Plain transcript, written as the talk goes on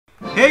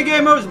Hey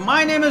gamers,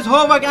 my name is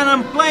Hovac and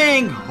I'm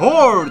playing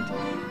Hoard.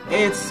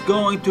 It's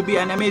going to be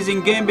an amazing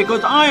game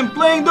because I'm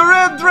playing the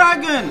Red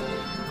Dragon.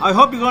 I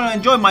hope you're gonna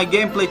enjoy my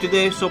gameplay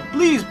today, so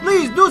please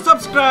do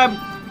subscribe,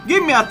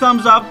 give me a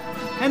thumbs up,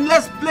 and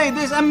let's play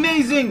this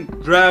amazing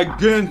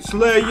dragon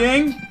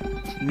slaying.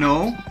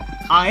 No,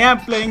 I am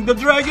playing the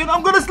dragon.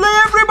 I'm gonna slay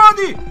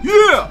everybody.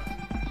 Yeah.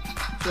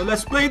 So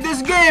let's play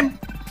this game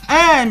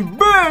and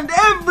burn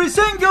every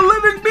single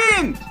living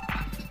being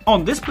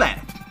on this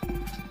planet.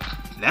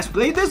 Let's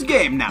play this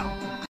game now.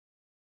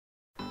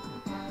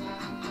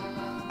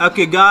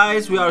 Okay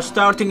guys, we are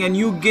starting a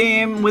new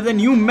game with a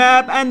new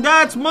map, and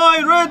that's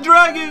my Red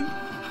Dragon.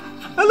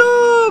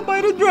 Hello,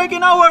 my Red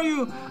Dragon, how are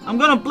you? I'm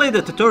gonna play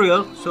the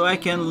tutorial so I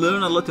can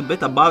learn a little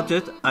bit about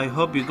it. I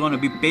hope you're gonna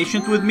be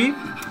patient with me.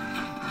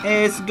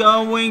 It's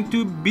going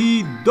to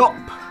be dope.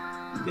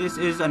 This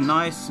is a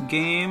nice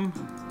game.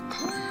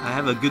 I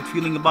have a good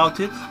feeling about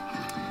it.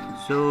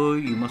 So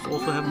you must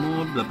also have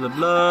more blah blah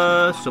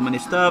blah. So many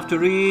stuff to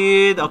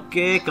read.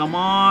 Okay, come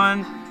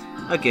on.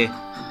 Okay,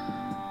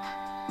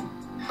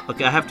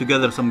 I have to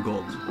gather some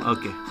gold.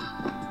 Okay,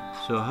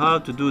 so how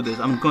to do this?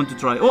 I'm going to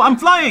try. Oh, I'm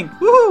flying!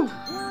 Woohoo!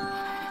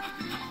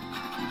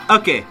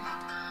 Okay,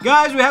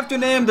 guys, we have to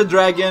name the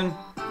dragon.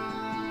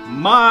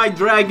 My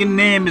dragon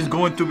name is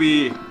going to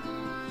be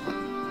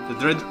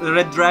the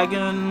Red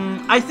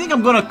Dragon. I think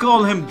I'm gonna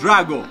call him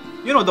Drago.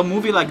 You know the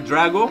movie like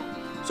Drago?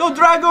 So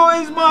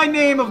Drago is my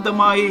name of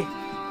my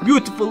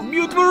beautiful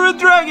Red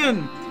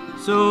Dragon.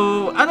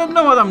 So I don't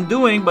know what I'm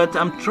doing, but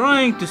I'm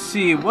trying to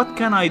see what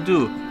can I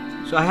do.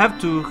 So I have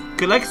to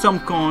collect some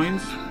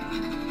coins.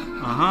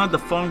 The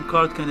farm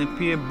card can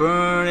appear.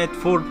 Burn it.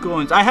 4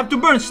 coins. I have to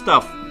burn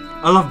stuff.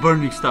 I love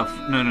burning stuff.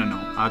 No.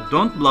 I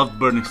don't love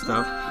burning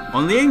stuff.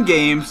 Only in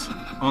games.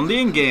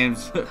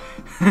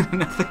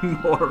 Nothing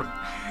more.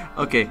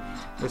 Okay,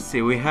 let's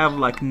see. We have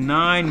like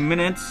 9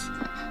 minutes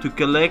to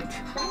collect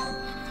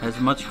as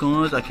much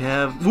coins I can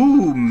have.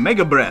 Ooh,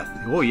 Mega Breath.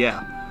 Oh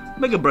yeah,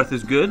 Mega Breath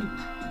is good.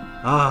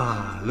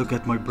 Look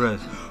at my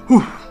breath.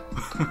 Whew.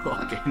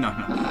 Okay, no.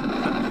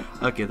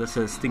 Okay, that's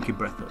a stinky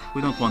breath.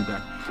 We don't want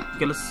that.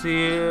 Okay, let's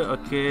see.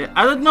 Okay,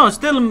 I don't know.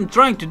 Still, I'm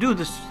trying to do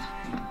this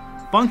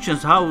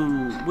functions.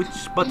 Which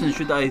button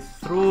should I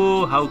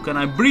throw? How can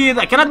I breathe?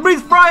 I cannot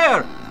breathe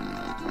fire.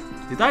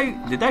 Did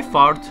I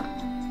fart?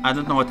 I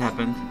don't know what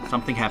happened.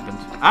 Something happened.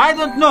 I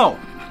don't know.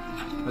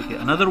 Okay,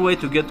 another way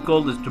to get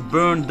gold is to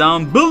burn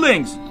down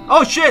buildings.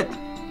 Oh shit!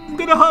 I'm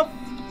gonna huff.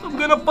 I'm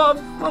gonna puff.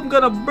 I'm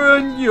gonna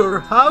burn your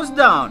house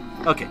down.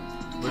 Okay,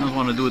 we don't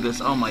want to do this.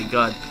 Oh my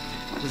god.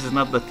 This is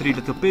not the 3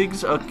 little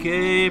pigs.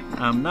 Okay,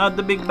 I'm not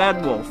the big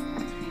bad wolf.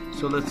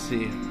 So let's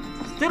see.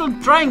 Still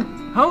trying.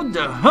 How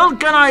the hell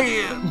can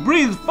I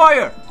breathe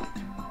fire?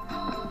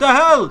 The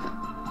hell?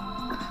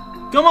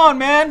 Come on,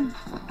 man.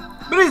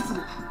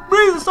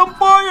 Breathe some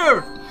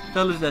fire.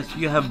 Tell us that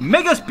you have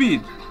mega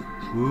speed.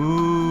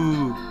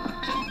 Ooh.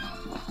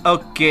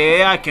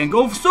 Okay, I can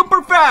go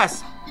super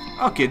fast.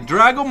 Okay,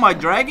 Drago, my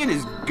dragon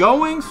is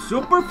going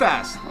super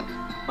fast.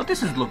 Oh,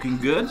 this is looking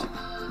good.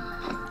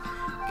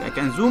 Okay, I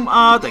can zoom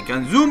out, I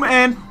can zoom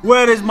in.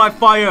 Where is my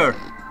fire?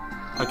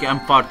 Okay, I'm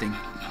farting.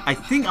 I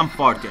think I'm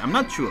farting, I'm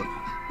not sure.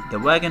 The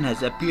wagon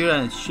has appeared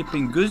and is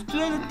shipping goods to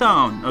the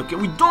town. Okay,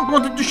 we don't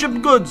want it to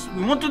ship goods.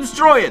 We want to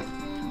destroy it.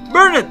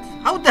 Burn it.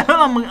 How the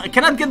hell I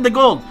cannot get the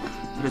gold?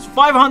 There's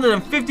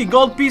 550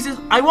 gold pieces.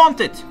 I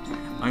want it.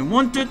 I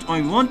want it.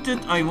 I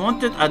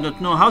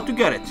don't know how to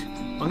get it.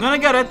 I'm gonna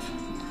get it.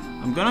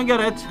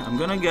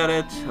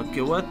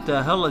 Okay, what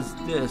the hell is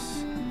this?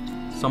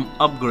 Some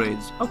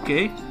upgrades.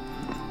 Okay,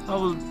 I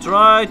will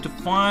try to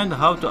find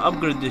how to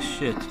upgrade this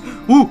shit.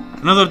 Ooh,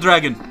 another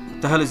dragon.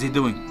 What the hell is he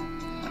doing?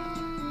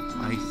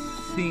 I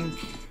think...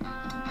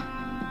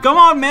 Come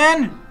on,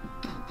 man.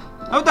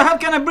 How the hell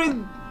can I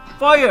breathe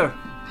fire?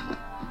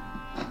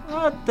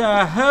 What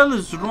the hell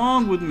is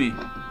wrong with me?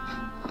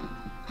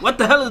 What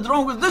the hell is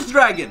wrong with this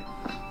dragon?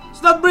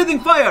 It's not breathing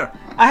fire.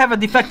 I have a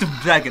defective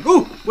dragon.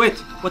 Ooh, wait.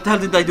 What the hell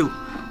did I do?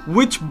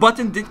 Which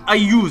button did I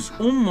use?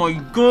 Oh my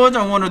god,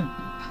 I wanna...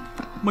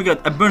 Oh my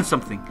god, I burned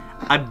something.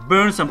 I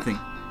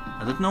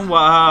don't know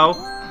how.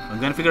 I'm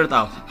gonna figure it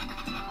out.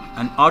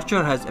 An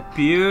archer has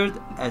appeared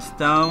as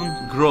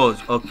town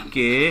grows.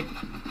 Okay.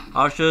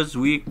 Archers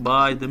weak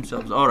by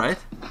themselves. Alright.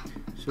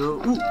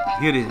 So, ooh,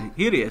 here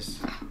he is.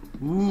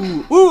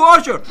 Ooh,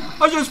 Archer!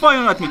 Archer is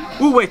firing at me.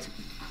 Ooh, wait.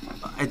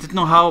 I didn't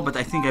know how, but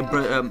I think I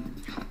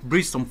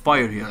breathed some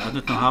fire here. I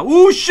don't know how.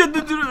 Ooh, shit!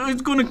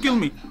 It's gonna kill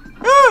me.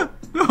 Ah!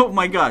 Oh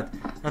my god.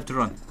 I have to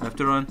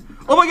run.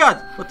 Oh my god!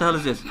 What the hell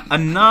is this? A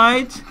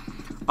knight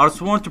are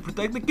sworn to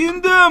protect the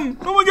kingdom.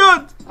 Oh my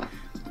god!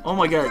 Oh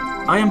my god.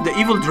 I am the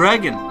evil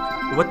dragon.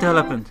 What the hell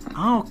happened?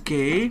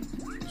 Okay.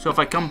 So if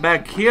I come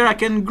back here, I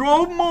can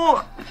grow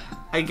more.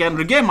 I can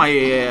regain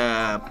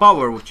my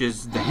power, which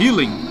is the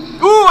healing.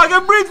 Ooh, I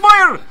can breathe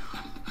fire!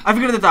 I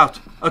figured it out.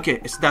 Okay,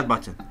 it's that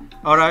button.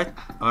 Alright.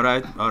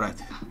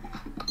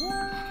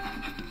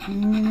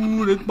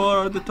 Ooh, red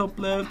bar at the top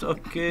left.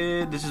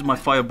 Okay, this is my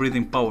fire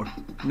breathing power.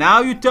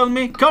 Now you tell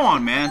me. Come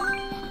on, man.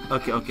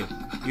 Okay.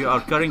 You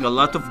are carrying a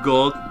lot of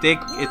gold. Take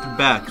it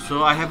back.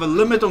 So I have a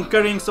limit on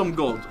carrying some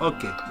gold.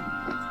 Okay.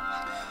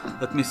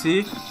 Let me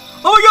see.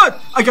 Oh my god!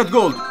 I got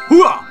gold!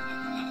 Hooah!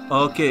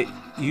 Okay,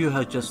 you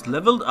have just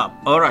leveled up.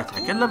 Alright,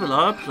 I can level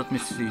up. Let me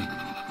see.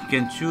 You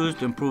can choose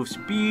to improve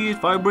speed,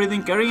 fire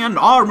breathing, carrying, and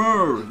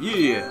armor.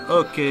 Yeah,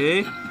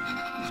 okay.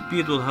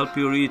 Speed will help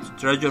you reach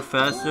treasure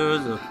faster.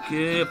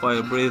 Okay,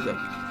 fire breathing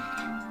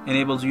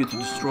enables you to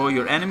destroy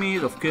your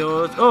enemies, of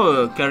course.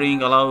 Oh,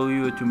 carrying allow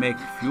you to make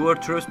fewer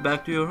trips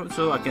back to your...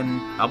 So I can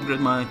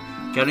upgrade my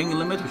carrying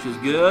limit, which is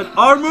good.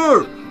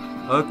 Armor!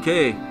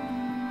 Okay.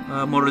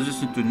 More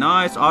resistant to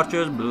knights,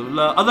 archers, blah, blah,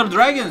 blah. Other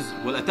dragons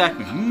will attack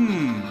me.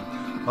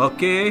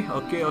 Okay.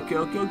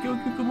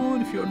 Come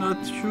on. If you're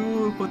not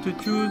sure what to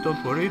choose,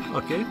 don't worry.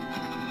 Okay.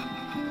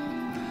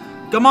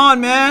 Come on,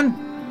 man.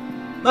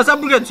 Let's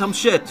upgrade some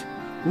shit.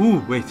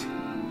 Ooh, wait.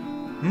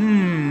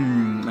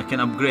 I can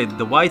upgrade.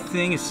 The white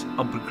thing is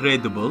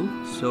upgradable.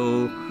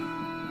 So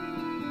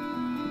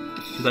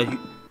should I...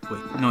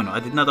 Wait. No. I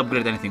did not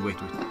upgrade anything. Wait.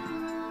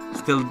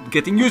 Still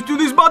getting used to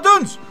these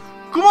buttons.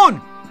 Come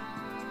on.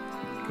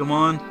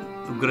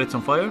 Upgrade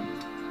some fire.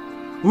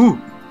 Ooh.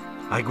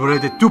 I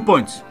upgraded 2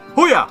 points.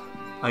 Oh yeah.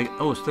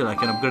 Still I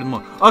can upgrade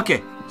more.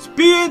 Okay.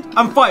 Speed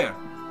and fire.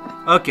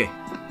 Okay.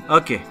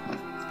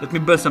 Let me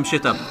burn some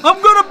shit up. I'm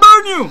gonna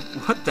burn you.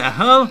 What the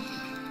hell?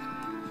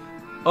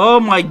 Oh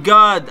my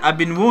god. I've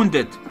been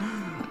wounded.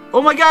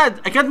 Oh my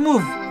god. I can't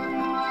move.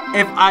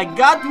 If I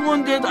got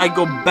wounded, I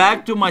go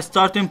back to my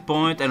starting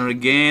point and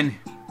regain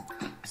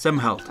some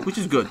health, which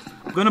is good.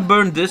 I'm gonna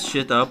burn this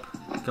shit up.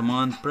 Come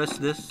on, press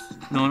this.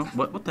 No.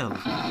 What the hell?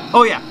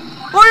 Oh yeah.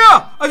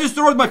 I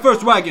destroyed my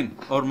first wagon.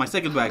 Or my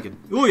second wagon.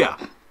 Oh yeah.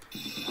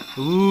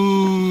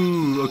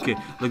 Ooh, okay.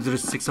 Look,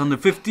 there's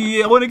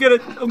 650. I wanna get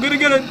it. I'm gonna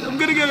get it.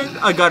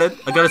 I got it.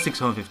 I got a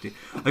 650.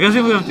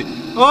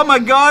 Oh my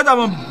god, I'm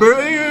a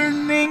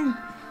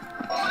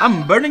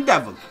burning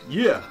devil.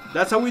 Yeah,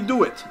 that's how we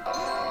do it.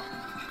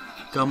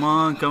 Come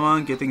on,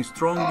 getting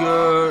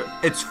stronger.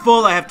 It's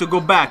full, I have to go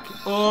back.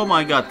 Oh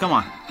my god, come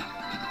on.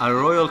 A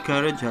royal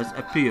carriage has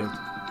appeared.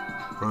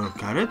 Royal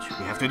carriage?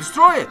 We have to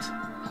destroy it.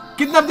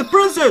 Kidnap the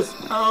princess.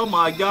 Oh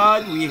my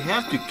god, we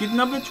have to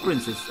kidnap the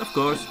princess, of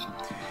course.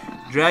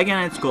 Dragon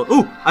and skull.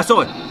 Ooh, I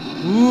saw it.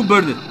 Ooh,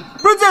 burn it.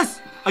 Princess!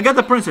 I got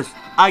the princess.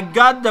 I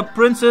kidnapped the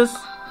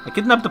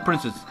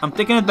princess. I'm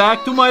taking it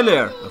back to my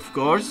lair, of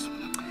course.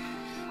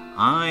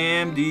 I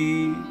am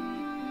the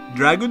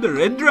dragon, the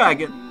red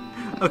dragon.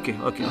 Okay.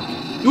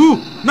 Ooh,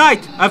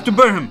 knight! I have to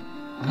burn him.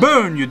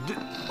 Burn you.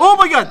 Oh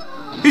my god!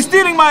 He's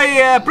stealing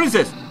my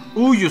princess.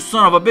 Ooh, you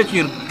son of a bitch!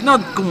 You're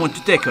not going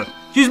to take her.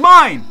 She's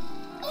mine.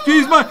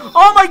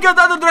 Oh my god!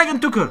 The other dragon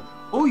took her.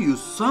 Oh, you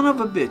son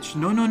of a bitch!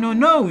 No!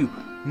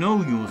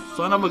 You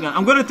son of a gun!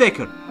 I'm gonna take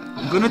her.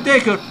 I'm gonna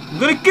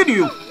kill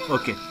you.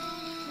 Okay.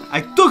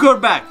 I took her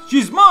back.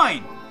 She's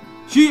mine.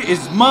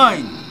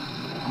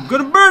 I'm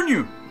gonna burn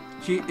you.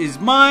 She is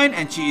mine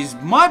and she is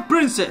my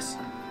princess.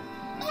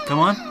 Come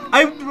on.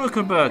 I broke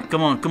her back.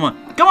 Come on.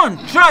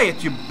 Try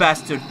it, you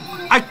bastard.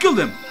 I killed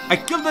him. I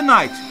killed the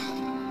knight.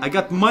 I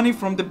got money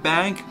from the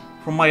bank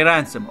from my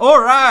ransom.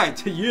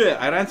 Alright. Yeah,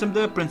 I ransomed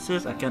the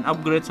princess. I can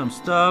upgrade some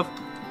stuff.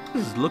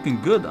 This is looking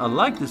good. I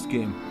like this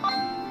game.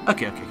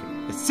 Okay.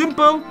 It's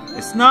simple.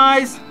 It's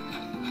nice.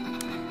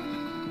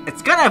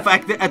 It's kind of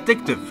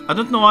addictive. I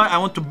don't know why I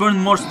want to burn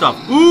more stuff.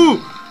 Ooh!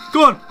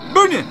 Come on.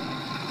 Burn it.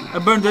 I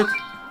burned it.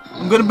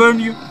 I'm gonna burn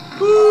you.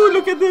 Ooh,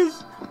 look at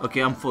this.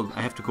 Okay, I'm full.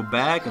 I have to go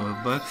back.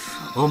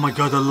 Oh my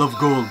god, I love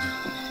gold.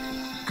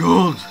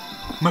 Gold.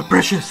 My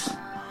precious.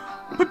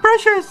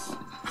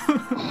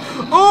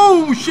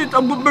 Oh shit,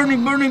 I'm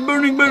burning.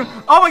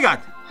 Oh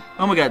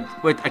my god.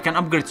 Wait, I can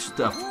upgrade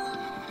stuff.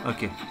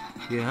 Okay.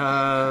 You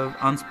have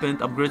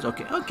unspent upgrades.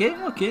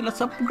 Okay, let's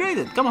upgrade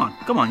it. Come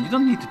on. You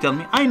don't need to tell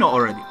me. I know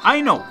already.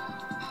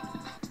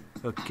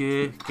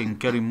 Okay, can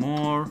carry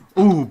more.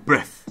 Ooh,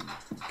 breath.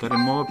 Carry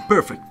more.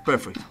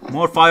 Perfect.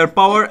 More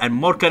firepower and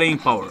more carrying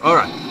power.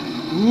 Alright.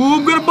 Ooh,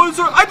 I'm gonna burn.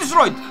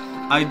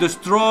 I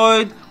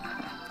destroyed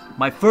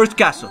my first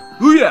castle.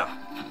 Ooh yeah.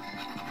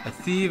 A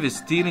thief is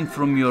stealing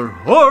from your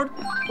hoard.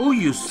 Oh,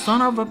 you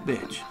son of a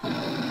bitch.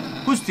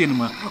 Who's stealing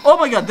my... Oh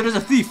my god, there is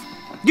a thief.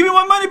 Give me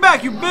my money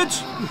back, you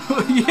bitch.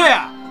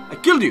 Yeah, I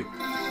killed you.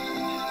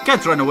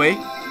 Can't run away.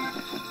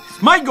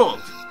 It's my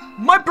gold.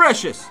 My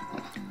precious.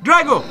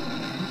 Drago,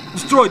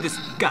 destroy this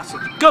castle.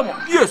 Come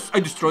on. Yes, I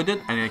destroyed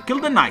it and I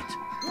killed the knight.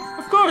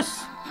 Of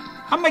course.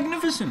 I'm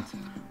magnificent.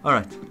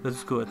 Alright,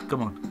 let's go.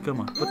 Come on.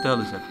 What the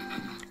hell is that?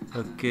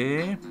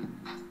 Okay.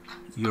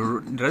 You're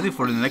ready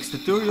for the next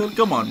tutorial?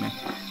 Come on,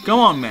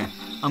 man.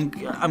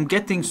 I'm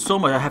getting so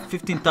much. I have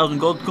 15,000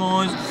 gold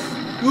coins.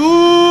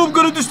 Ooh, I'm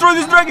gonna destroy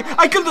this dragon.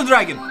 I killed the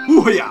dragon.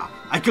 Ooh, yeah.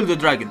 I killed the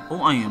dragon.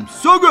 Oh, I am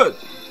so good.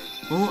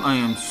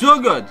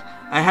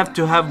 I have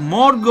to have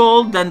more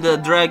gold than the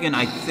dragon,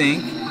 I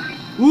think.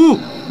 Ooh,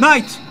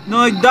 knight. No,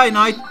 I die,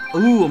 knight.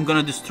 Ooh, I'm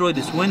gonna destroy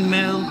this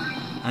windmill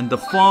and the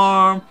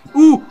farm.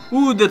 Ooh,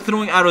 they're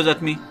throwing arrows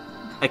at me.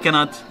 I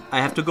cannot. I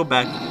have to go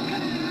back.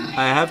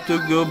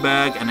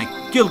 And I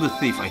killed the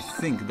thief. I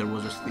think there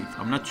was a thief.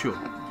 I'm not sure.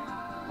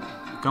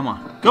 Come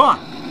on. Come on.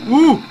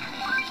 Ooh.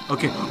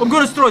 Okay, I'm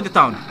gonna destroy the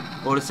town.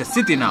 Or it's a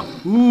city now.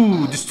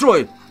 Ooh,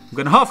 destroy it. I'm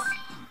gonna huff.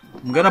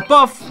 I'm gonna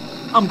puff.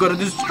 I'm gonna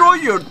destroy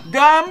your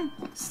damn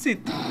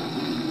city.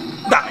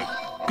 Die.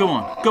 Come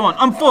on. Come on.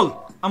 I'm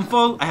full. I'm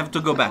full. I have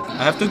to go back.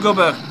 I have to go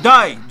back.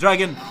 Die,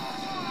 dragon.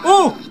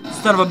 Oh,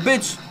 son of a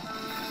bitch.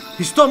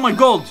 He stole my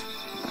gold.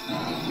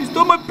 He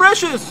stole my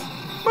precious.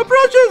 My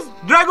precious.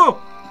 Drago.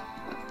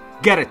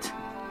 Get it.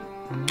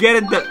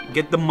 Get it.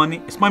 Get the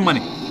money. It's my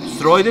money.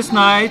 Destroy this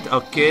knight.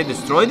 Okay,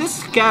 destroy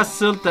this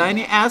castle.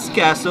 Tiny ass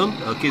castle.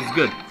 Okay, it's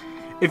good.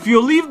 If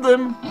you leave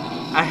them,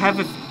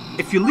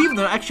 if you leave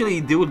them, actually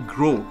they will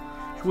grow.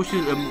 Which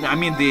is, I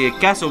mean, the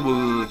castle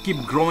will keep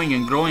growing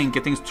and growing,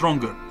 getting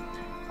stronger.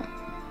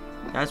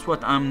 That's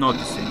what I'm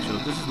noticing. So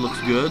this looks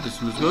good.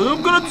 This looks good.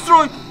 I'm gonna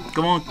destroy.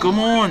 Come on, come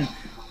on.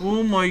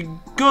 Oh my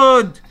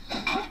god.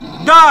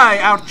 Die,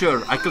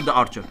 archer. I killed the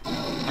archer.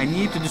 I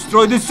need to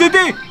destroy the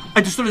city.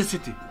 I destroyed the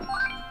city.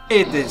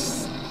 It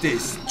is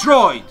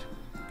destroyed.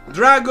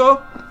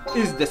 Drago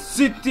is the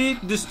city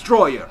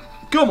destroyer.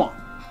 Come on.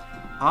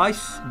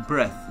 Ice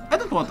breath. I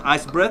don't want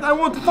ice breath. I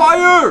want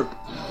fire.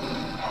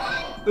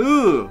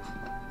 Ooh.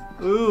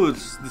 Ooh,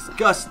 it's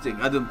disgusting.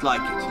 I don't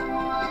like it.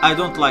 I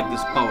don't like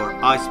this power.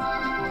 Ice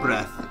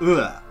breath.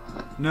 Ugh.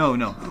 No,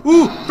 no.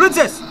 Ooh,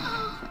 princess.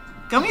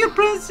 Come here,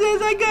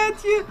 princess. I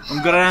got you.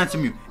 I'm gonna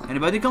ransom you.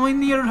 Anybody coming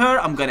near her,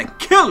 I'm gonna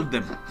kill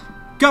them.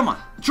 Come on.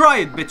 Try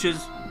it, bitches.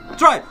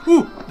 Try it.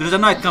 Ooh, there's a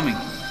knight coming.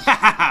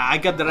 I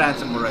got the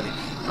ransom already.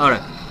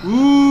 Alright.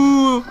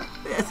 Ooh.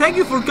 Thank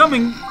you for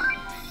coming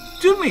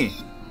to me.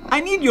 I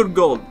need your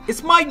gold.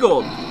 It's my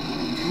gold.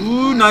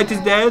 Ooh, knight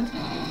is dead.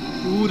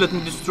 Ooh, let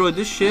me destroy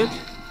this shit.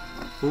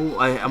 Oh,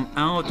 I am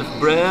out of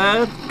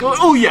breath. Go.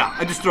 Oh yeah,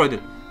 I destroyed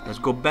it. Let's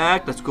go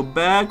back. Let's go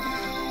back.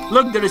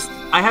 Look,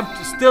 I have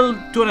still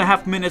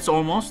 2.5 minutes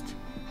almost.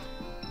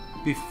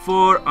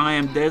 Before I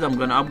am dead, I'm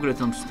gonna upgrade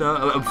some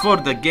stuff. Before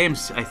the game,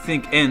 I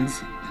think,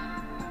 ends.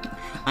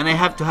 And I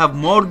have to have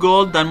more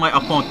gold than my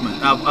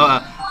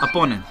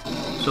opponent.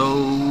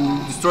 So,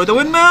 destroy the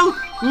windmill.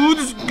 Ooh,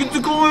 just get the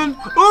gold.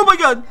 Oh my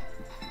god.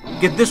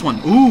 Get this one.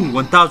 Ooh,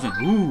 1,000.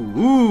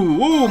 Ooh,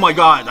 oh my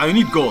god. I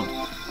need gold.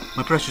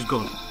 My precious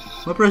gold.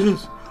 My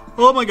precious.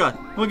 Oh my god.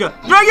 Oh my god.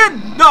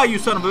 Dragon! Die, you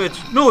son of a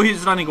bitch. No,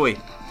 he's running away.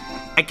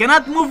 I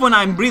cannot move when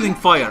I'm breathing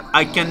fire.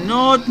 I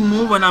cannot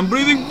move when I'm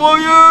breathing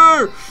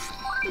fire.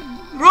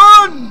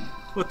 Run!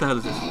 What the hell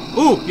is this?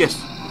 Oh, yes.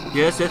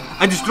 Yes, yes.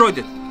 I destroyed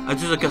it. I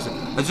destroyed a castle.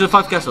 I destroyed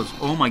 5 castles.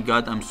 Oh my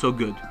god, I'm so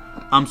good.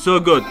 I'm so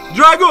good.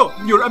 Drago,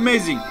 you're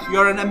amazing.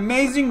 You're an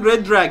amazing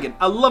red dragon.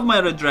 I love my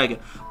red dragon.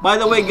 By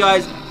the way,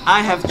 guys,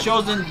 I have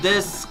chosen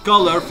this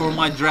color for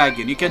my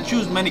dragon. You can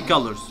choose many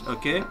colors,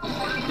 okay?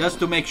 Just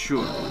to make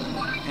sure.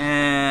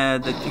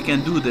 And that you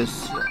can do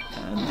this.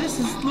 And this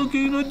is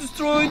looking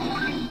destroyed.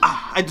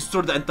 Ah, I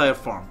destroyed the entire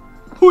farm.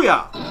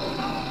 Hoo-yah!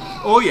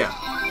 Oh yeah.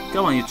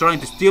 Come on, you're trying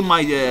to steal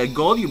my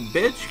gold, you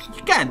bitch?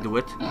 You can't do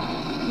it.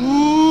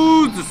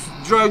 Ooh, this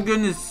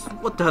dragon is...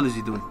 What the hell is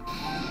he doing?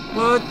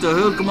 What the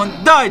hell? Come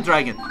on, die,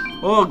 dragon!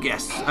 Oh,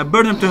 yes. I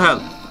burned him to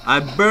hell. I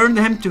burned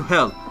him to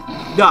hell.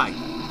 Die.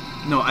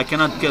 No, I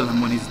cannot kill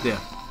him when he's there.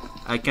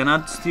 I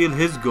cannot steal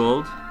his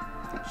gold.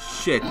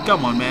 Shit,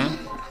 come on, man.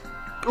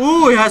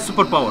 Ooh, he has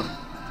superpower.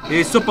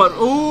 He's super...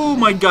 Oh,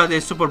 my God, he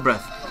has super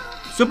breath.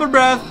 Super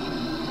breath.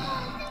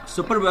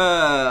 Super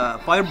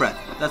fire breath.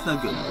 That's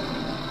not good.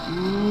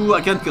 Ooh,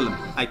 I can't kill him.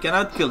 I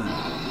cannot kill him.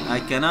 I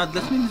cannot.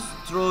 Let me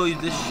destroy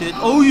this shit.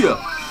 Oh, yeah.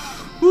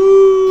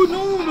 Ooh,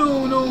 no,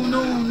 no, no,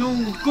 no,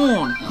 no. Come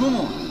on, come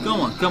on,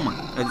 come on, come on.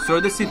 I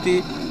destroyed the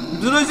city.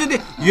 Destroy the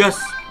city. Yes.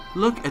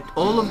 Look at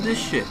all of this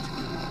shit.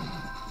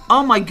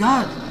 Oh my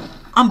god.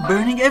 I'm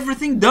burning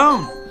everything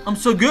down. I'm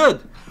so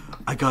good.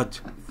 I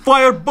got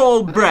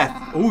fireball breath.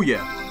 Oh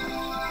yeah.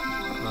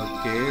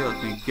 Okay,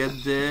 let me get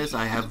this.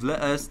 I have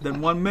less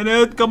than 1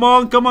 minute. Come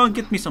on, come on.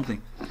 Get me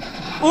something.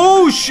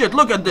 Oh shit.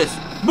 Look at this.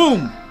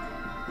 Boom.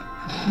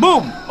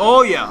 Boom!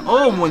 Oh yeah!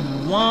 Oh my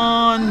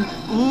one!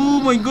 Oh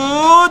my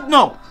god!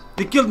 No!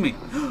 They killed me!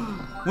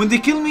 When they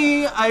kill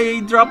me,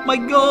 I drop my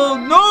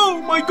gold!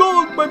 No! My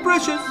gold! My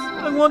precious!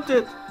 I want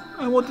it!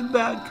 I want it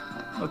back!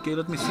 Okay,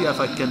 let me see if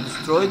I can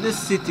destroy this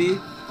city.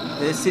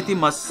 This city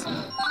must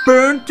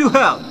burn to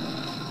hell!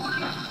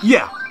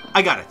 Yeah!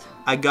 I got it!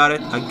 I got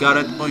it! I got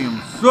it! I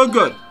am so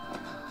good!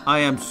 I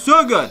am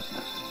so good!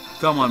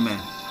 Come on,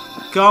 man!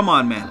 Come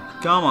on, man!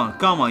 Come on!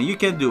 Come on! You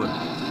can do it!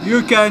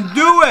 You can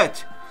do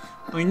it!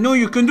 I know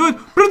you can do it.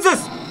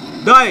 Princess!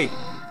 Die!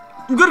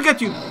 I'm gonna get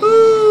you.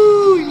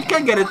 Ooh, you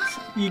can't get it.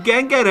 You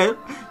can't get it.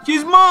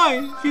 She's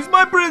mine. She's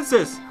my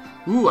princess.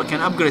 Ooh, I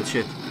can upgrade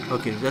shit.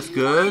 Okay, that's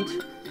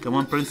good. Come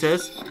on,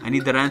 princess. I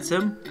need the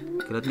ransom.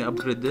 Okay, let me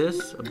upgrade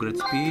this. Upgrade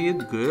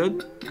speed.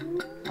 Good.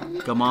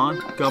 Come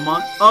on. Come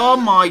on. Oh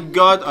my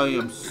god. I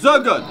am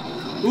so good.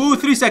 Ooh,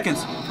 3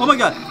 seconds. Oh my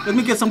god. Let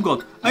me get some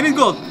gold. I need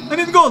gold. I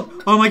need gold.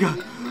 Oh my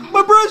god.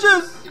 My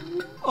precious.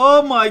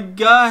 Oh my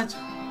god.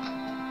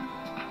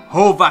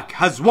 Hovac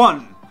has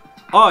won.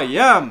 I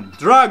am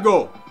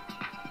Drago.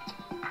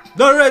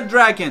 The Red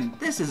Dragon.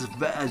 This is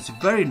a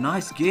very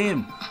nice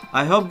game.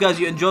 I hope guys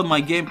you enjoyed my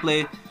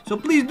gameplay. So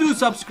please do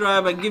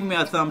subscribe and give me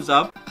a thumbs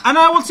up. And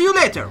I will see you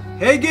later.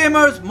 Hey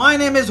gamers, my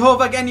name is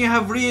Hovac and you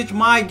have reached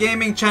my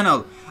gaming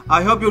channel.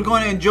 I hope you're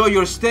going to enjoy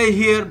your stay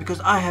here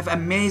because I have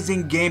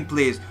amazing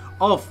gameplays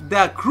of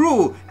The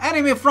Crew,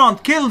 Enemy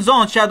Front,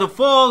 Killzone,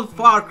 Shadowfall,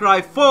 Far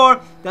Cry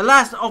 4, The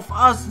Last of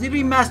Us, the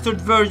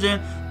remastered version,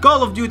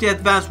 Call of Duty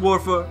Advanced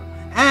Warfare,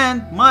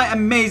 and my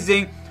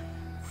amazing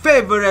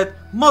favorite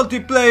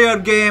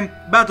multiplayer game,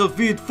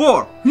 Battlefield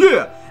 4.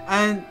 Yeah!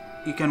 And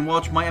you can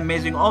watch my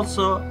amazing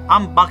also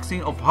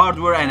unboxing of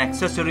hardware and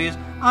accessories,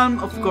 and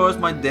of course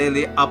my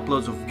daily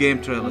uploads of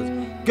game trailers.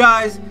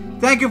 Guys,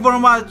 thank you very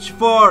much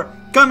for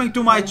coming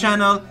to my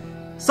channel.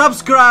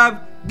 Subscribe,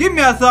 give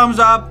me a thumbs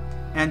up,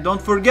 and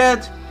don't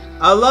forget,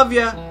 I love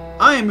ya.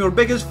 I am your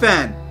biggest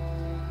fan.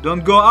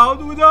 Don't go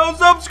out without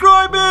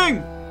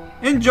subscribing.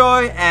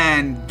 Enjoy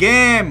and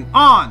game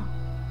on.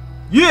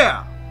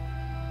 Yeah!